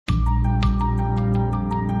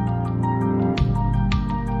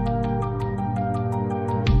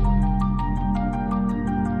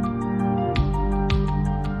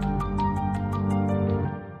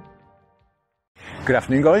Good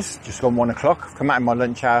afternoon, guys. Just gone 1 o'clock. I've come out in my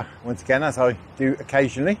lunch hour once again, as I do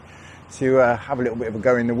occasionally, to have a little bit of a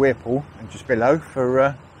go in the whirlpool and just below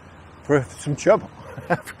for some chub.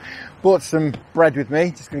 Bought some bread with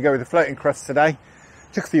me. Just going to go with a floating crust today.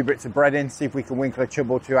 Took a few bits of bread in, see if we can winkle a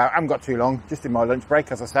chub or two out. I haven't got too long, just in my lunch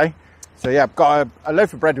break, as I say. So yeah, I've got a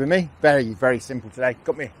loaf of bread with me. Very, very simple today.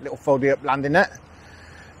 Got me a little foldy up landing net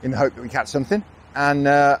in the hope that we catch something. And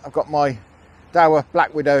I've got my Daiwa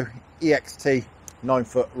Black Widow EXT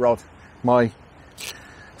 9-foot rod, my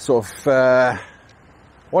sort of I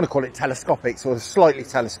want to call it telescopic, sort of slightly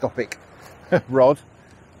telescopic rod,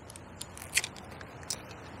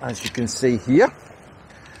 as you can see here.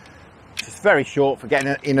 Just very short for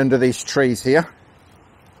getting in under these trees here.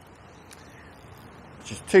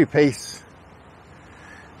 Just 2-piece,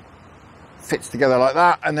 fits together like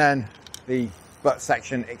that, and then the butt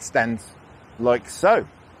section extends like so.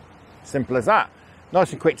 Simple as that.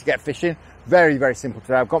 Nice and quick to get fishing. Very, very simple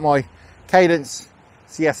today. I've got my Cadence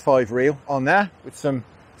CS5 reel on there with some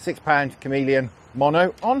 6-pound Chameleon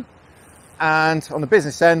mono on. And on the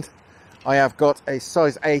business end, I have got a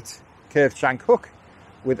size 8 curved shank hook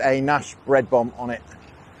with a Nash bread bomb on it.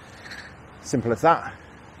 Simple as that.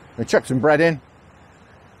 We chuck some bread in,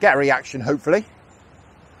 get a reaction hopefully.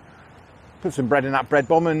 Put some bread in that bread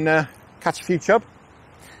bomb and catch a few chub.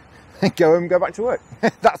 And go home and go back to work.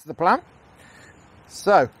 That's the plan.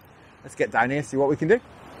 So, let's get down here, see what we can do.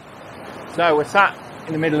 So we're sat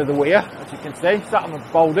in the middle of the weir, as you can see, sat on the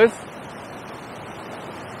boulders.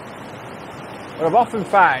 But I've often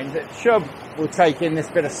found that chub will take in this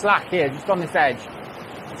bit of slack here, just on this edge.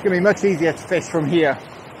 It's going to be much easier to fish from here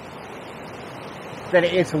than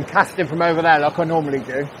it is from casting from over there, like I normally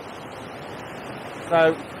do.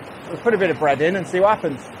 So we'll put a bit of bread in and see what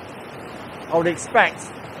happens. I would expect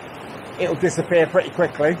it'll disappear pretty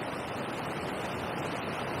quickly.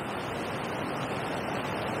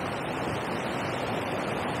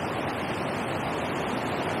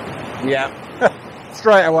 Yeah,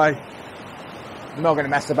 straight away. I'm not going to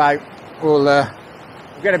mess about. We'll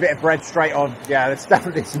get a bit of bread straight on. Yeah, there's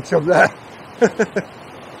definitely some chub there.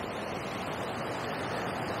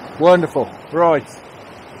 Wonderful. Right.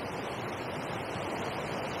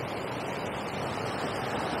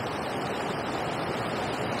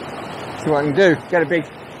 See what I can do. Get a big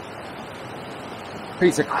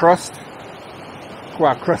piece of crust.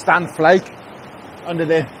 Well, crust and flake under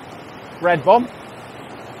the bread bomb.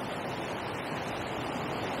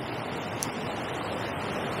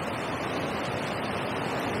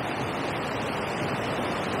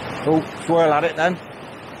 Oh, swirl at it then.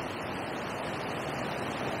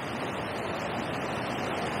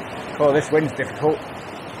 Oh, this wind's difficult.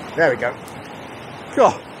 There we go.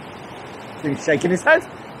 God, he's shaking his head.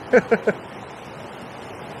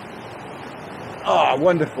 Oh,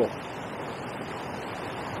 wonderful.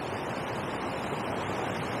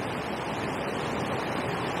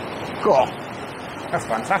 God, that's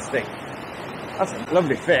fantastic. That's a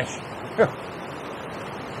lovely fish.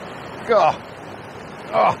 God.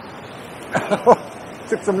 Oh.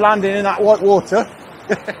 Took some landing in that white water.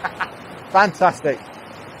 Fantastic.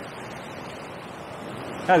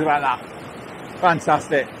 How's about that?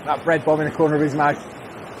 Fantastic. That bread bomb in the corner of his mouth.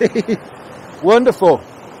 Wonderful.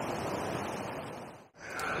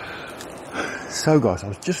 So guys, I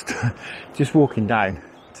was just walking down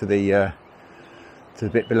to the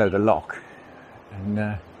bit below the lock,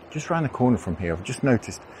 and just round the corner from here, I've just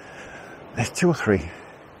noticed there's 2 or 3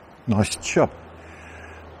 nice chub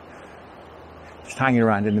just hanging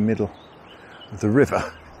around in the middle of the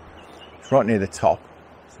river. It's right near the top.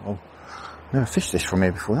 So I've never fished this from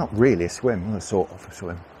here before. Not really a swim, a sort of a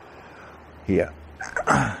swim here.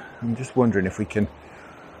 I'm just wondering if we can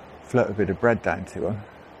float a bit of bread down to them,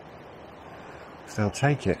 because they'll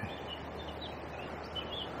take it.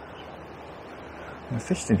 I've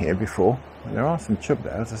fished in here before, but there are some chub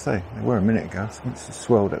there, as I say. They were a minute ago, so once it's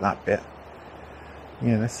swirled at that bit.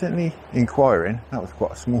 Yeah, they're certainly inquiring. That was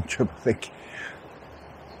quite a small chub, I think.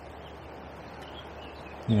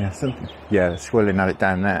 Yeah, something. Yeah, they're swirling at it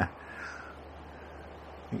down there.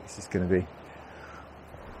 I think this is going to be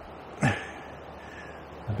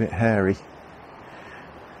a bit hairy,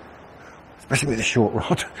 especially with the short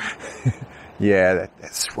rod. Yeah,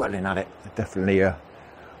 they're swirling at it. They're definitely up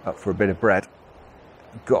for a bit of bread.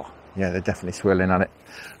 God, yeah, they're definitely swirling at it.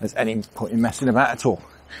 There's any point in messing about at all.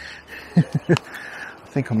 I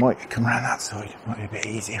think I might come around that side. Might be a bit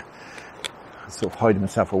easier. I'm sort of hiding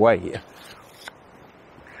myself away here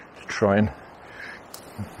to try and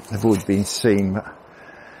avoid being seen, but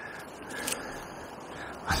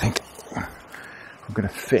I think if I'm going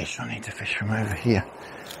to fish, I need to fish from over here.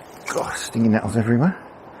 God, stinging nettles everywhere.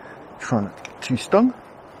 Trying to too stung.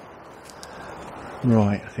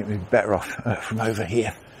 Right, I think we'd be better off from over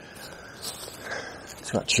here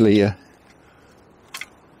to actually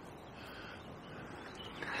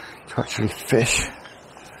fish.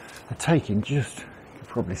 They're taking just, you can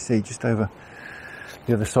probably see, just over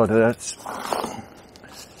the other side of that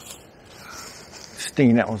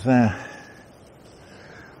stinging nettles there.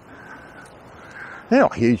 They're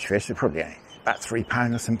not huge fish, they're probably about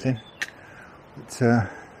 £3 or something. But I'd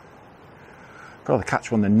rather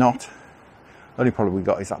catch one than not. The only problem we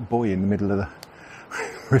got is that buoy in the middle of the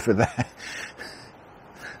river there.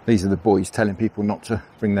 These are the buoys telling people not to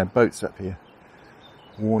bring their boats up here.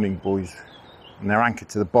 Warning buoys. And they're anchored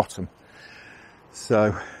to the bottom.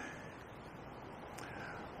 So,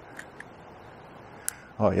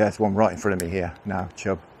 oh yeah, there's one right in front of me here now,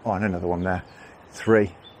 chub. Oh, and another one there.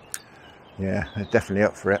 3. Yeah, they're definitely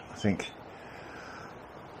up for it, I think.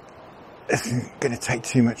 It's going to take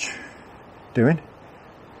too much doing.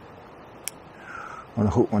 I want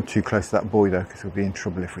to hook one too close to that buoy though, because we'll be in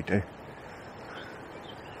trouble if we do. I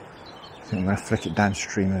think I'm going to flick it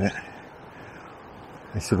downstream of it.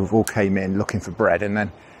 They sort of all came in looking for bread and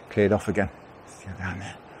then cleared off again. Let's go down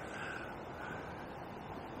there.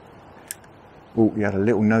 Oh, we had a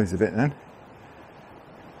little nose of it then.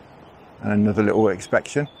 And another little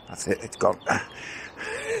inspection. That's it, it's gone.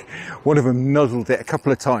 One of them nuzzled it a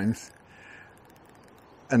couple of times.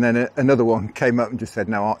 And then another one came up and just said,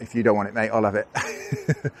 no, if you don't want it, mate, I'll have it.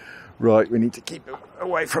 Right, we need to keep it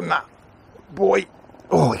away from that boy.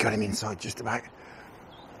 Oh, we got him inside just about.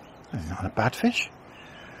 That's not a bad fish.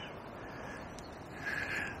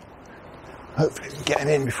 Hopefully we can get him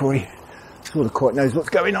in before he sort of quite knows what's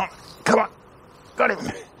going on. Come on, got him.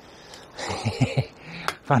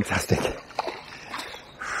 Fantastic.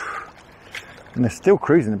 And they're still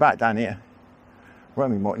cruising about down here. Well,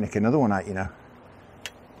 we might nick another one out, you know.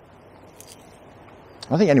 I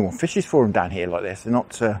don't think anyone fishes for them down here like this. They're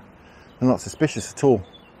not suspicious at all.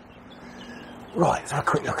 Right, let's have a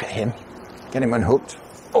quick look at him. Get him unhooked.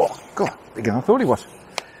 Oh, God, bigger than I thought he was.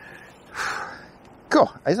 God,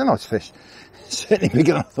 he's a nice fish. Certainly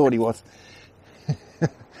bigger than I thought he was.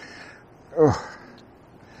 Oh.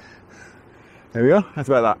 There we go, that's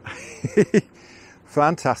about that.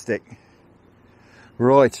 Fantastic.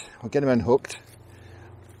 Right, I'll get him unhooked.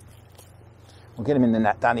 I'll get him in the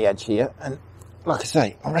net down the edge here, and like I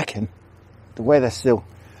say, I reckon the way they're still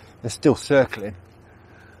circling,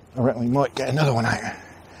 I reckon we might get another one out.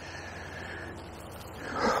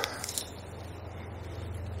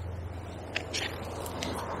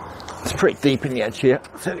 It's pretty deep in the edge here.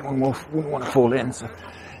 Certainly wouldn't want to fall in, so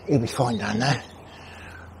he'll be fine down there.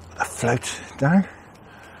 A float down.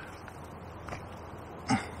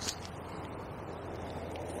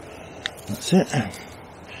 That's it.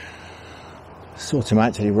 Sort him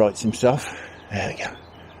out till he rights himself. There we go.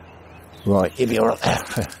 Right, he'll be alright there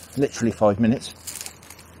for literally 5 minutes.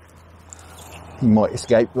 He might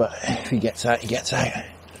escape, but if he gets out, he gets out.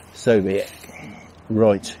 So be it.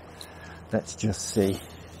 Right, let's just see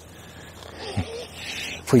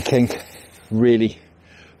if we can really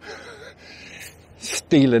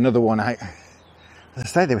steal another one out. As I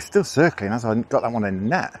say, they were still circling as I got that one in the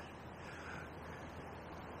net.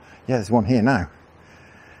 Yeah, there's one here now.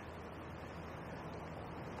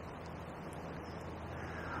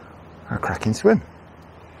 A cracking swim.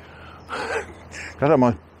 I had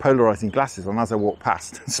my polarising glasses on as I walked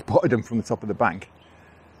past and spotted them from the top of the bank.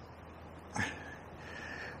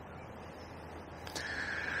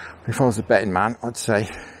 If I was a betting man, I'd say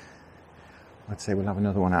we'll have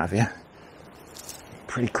another one out of here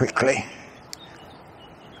pretty quickly.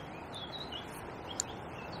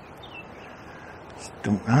 Just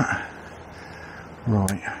dump that.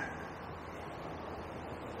 Right.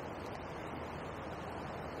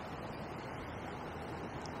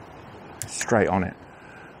 Straight on it.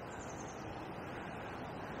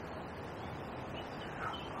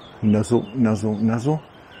 Nuzzle, nuzzle, nuzzle.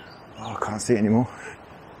 Oh, I can't see it anymore.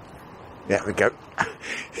 There we go.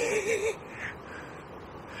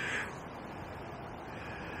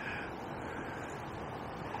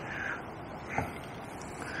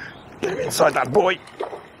 Get him inside that boy.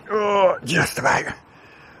 Oh, just about.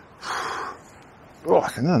 Oh,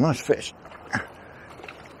 it's another nice fish.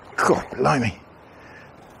 God, blimey.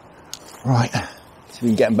 Right, so we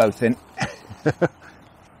can get them both in.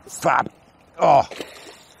 Fab. Oh.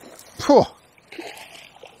 Phew.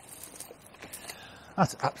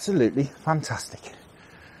 That's absolutely fantastic.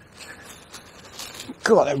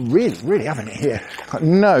 God, they're really having it here. Got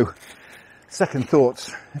no second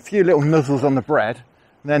thoughts. A few little nuzzles on the bread,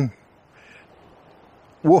 then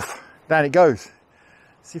woof, down it goes.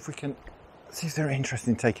 See if they're interested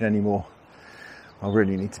in taking any more. I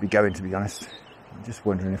really need to be going, to be honest. I'm just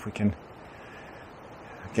wondering if we can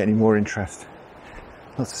get any more interest.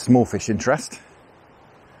 Lots of small fish interest.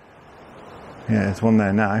 Yeah, there's one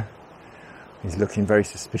there now. He's looking very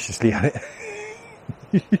suspiciously at it.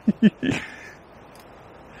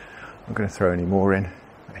 I'm going to throw any more in.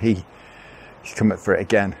 He's come up for it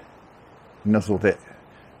again. Nuzzled it.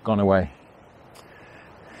 Gone away.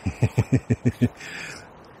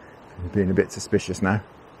 Being a bit suspicious now.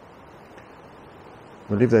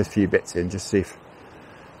 We'll leave those few bits in, just see if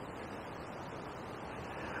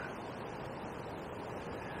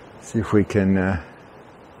we can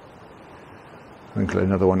winkle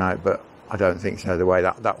another one out, but I don't think so. The way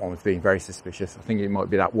that one was being very suspicious. I think it might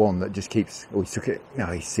be that one that just keeps, oh, he took it, no,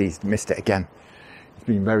 he missed it again. He's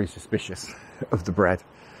being very suspicious of the bread.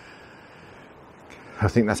 I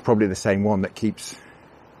think that's probably the same one that keeps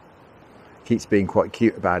being quite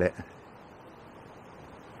cute about it.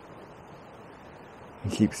 He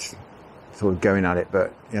keeps sort of going at it,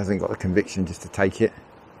 but he hasn't got the conviction just to take it.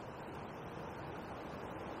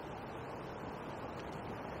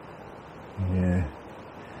 Yeah.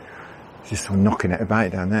 Just sort of knocking it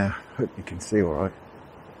about down there. Hope you can see all right.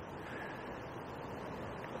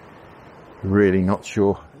 Really not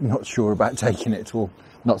sure about taking it at all.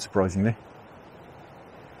 Not surprisingly.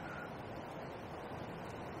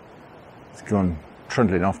 It's gone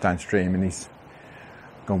trundling off downstream and he's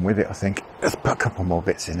gone with it, I think. Let's put a couple more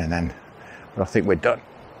bits in and then, but I think we're done,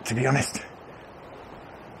 to be honest.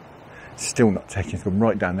 Still not taking it. It's gone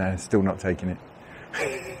right down there, still not taking it.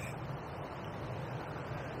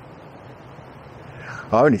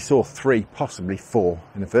 I only saw 3, possibly 4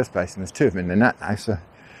 in the first place, and there's 2 of them in the net now, so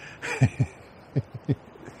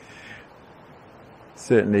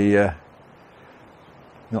certainly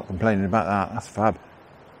not complaining about that. That's fab.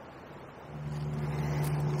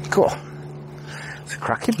 Cool. It's a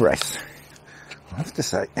cracking brace, I have to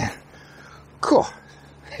say. Cool.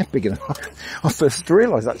 Bigger than I first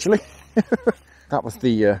realised, actually. That was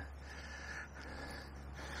the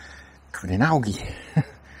covered in algae.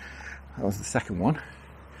 That was the second one.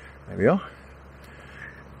 There we are.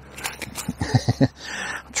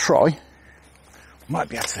 I'll try. Might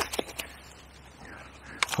be able to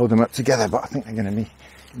hold them up together, but I think they're going to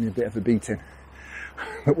need a bit of a beating.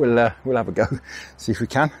 But we'll have a go, see if we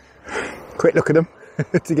can. Quick look at them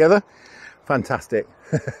together. Fantastic.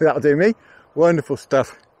 That'll do me. Wonderful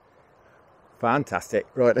stuff. Fantastic.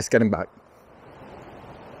 Right, let's get them back.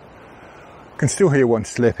 I can still hear one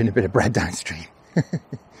slurping a bit of bread downstream.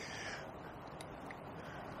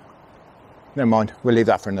 Never mind, we'll leave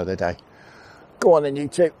that for another day. Go on then, you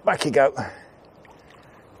two, back you go.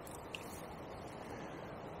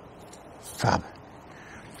 Fab.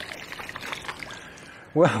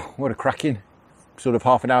 Well, what a cracking sort of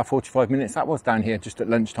half an hour, 45 minutes that was down here just at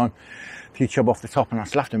lunchtime. A few chub off the top, and I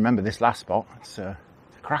still have to remember this last spot. It's a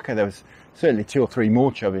cracker. There was certainly 2 or 3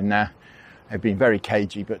 more chub in there. They've been very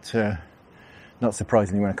cagey, but not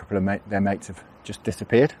surprisingly when a couple of their mates have just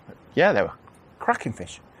disappeared. But yeah, they were cracking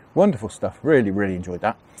fish. Wonderful stuff. Really, really enjoyed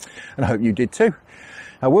that. And I hope you did too.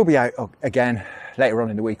 I will be out again later on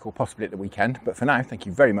in the week or possibly at the weekend. But for now, thank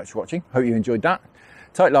you very much for watching. Hope you enjoyed that.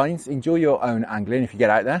 Tight lines. Enjoy your own angling if you get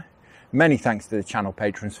out there. Many thanks to the channel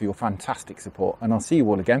patrons for your fantastic support. And I'll see you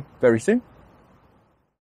all again very soon.